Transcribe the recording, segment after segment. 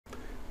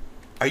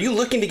Are you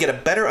looking to get a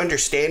better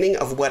understanding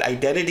of what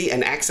identity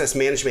and access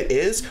management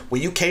is?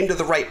 Well, you came to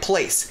the right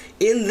place.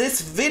 In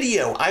this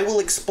video, I will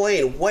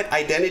explain what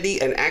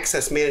identity and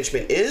access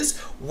management is,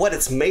 what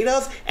it's made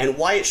of, and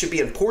why it should be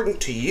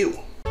important to you.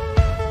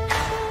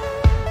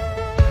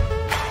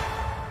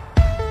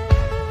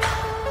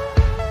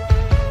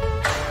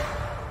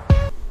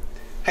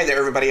 Hi there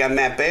everybody, I'm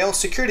Matt Beyhl,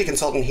 security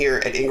consultant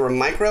here at Ingram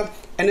Micro,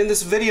 and in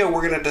this video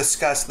we're going to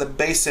discuss the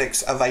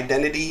basics of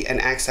identity and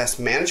access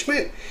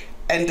management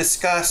and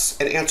discuss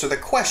and answer the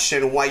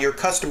question why your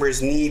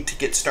customers need to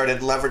get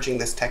started leveraging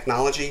this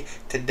technology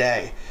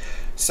today.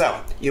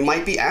 So, you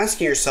might be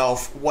asking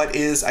yourself, what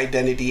is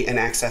identity and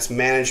access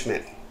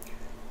management?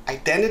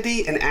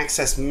 Identity and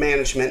access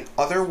management,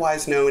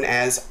 otherwise known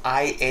as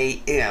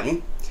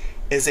IAM,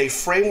 is a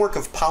framework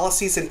of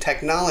policies and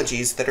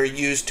technologies that are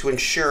used to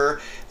ensure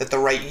that the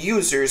right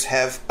users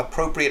have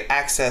appropriate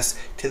access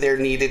to their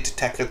needed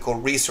technical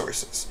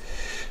resources.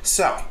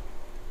 So,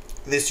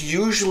 this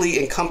usually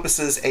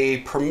encompasses a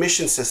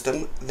permission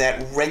system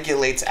that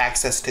regulates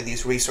access to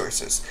these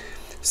resources.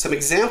 Some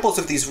examples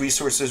of these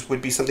resources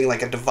would be something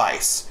like a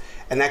device,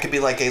 and that could be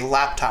like a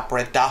laptop or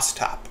a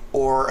desktop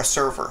or a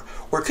server,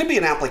 or it could be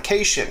an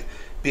application,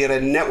 be it a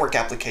network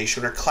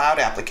application or cloud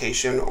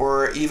application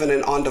or even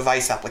an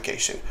on-device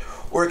application.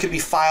 Or it could be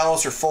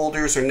files or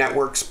folders or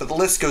networks, but the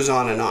list goes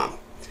on and on.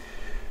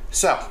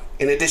 So,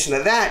 in addition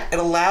to that, it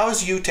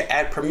allows you to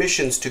add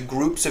permissions to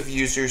groups of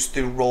users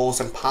through roles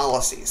and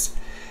policies.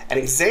 An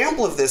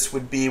example of this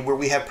would be where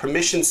we have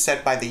permissions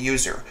set by the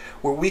user,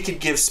 where we could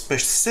give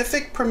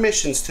specific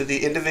permissions to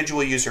the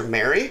individual user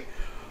Mary,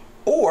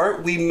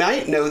 or we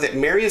might know that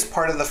Mary is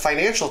part of the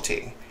financial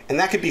team, and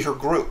that could be her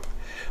group.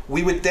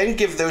 We would then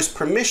give those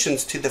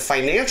permissions to the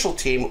financial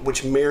team,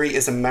 which Mary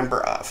is a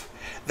member of.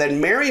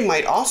 Then Mary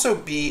might also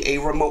be a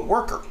remote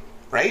worker,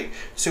 right?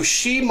 So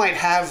she might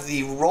have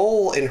the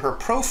role in her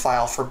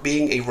profile for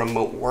being a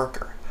remote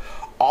worker.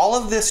 All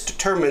of this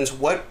determines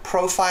what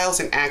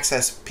profiles and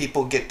access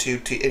people get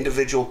to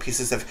individual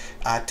pieces of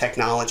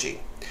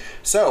technology.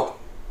 So,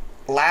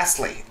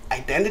 lastly,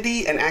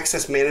 identity and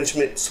access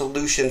management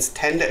solutions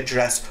tend to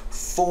address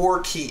 4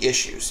 key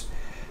issues: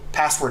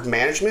 password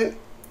management,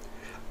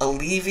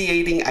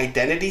 alleviating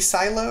identity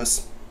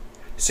silos,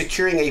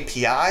 securing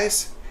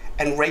APIs,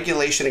 and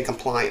regulation and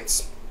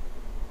compliance.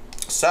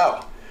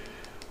 So,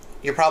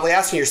 you're probably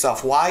asking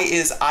yourself, why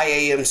is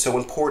IAM so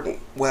important?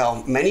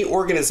 Well, many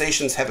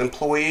organizations have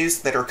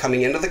employees that are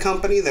coming into the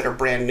company that are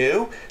brand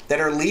new,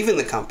 that are leaving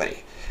the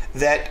company,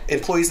 that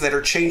employees that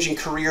are changing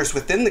careers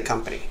within the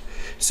company.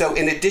 So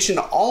in addition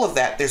to all of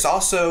that, there's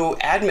also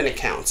admin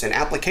accounts and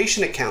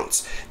application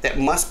accounts that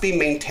must be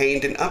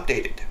maintained and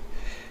updated.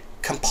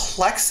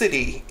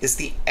 Complexity is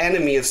the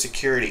enemy of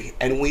security,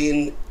 and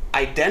when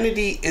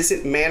identity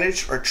isn't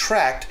managed or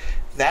tracked,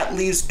 that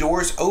leaves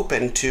doors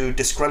open to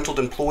disgruntled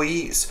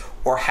employees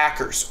or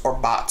hackers or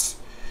bots.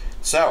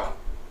 So,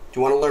 do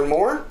you want to learn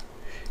more?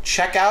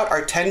 Check out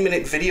our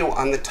 10-minute video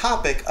on the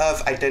topic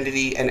of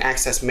identity and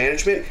access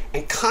management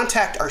and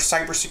contact our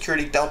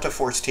cybersecurity Delta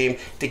Force team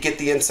to get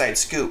the inside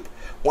scoop.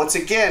 Once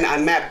again,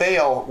 I'm Matt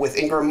Beyhl with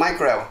Ingram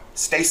Micro.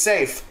 Stay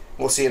safe.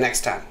 We'll see you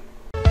next time.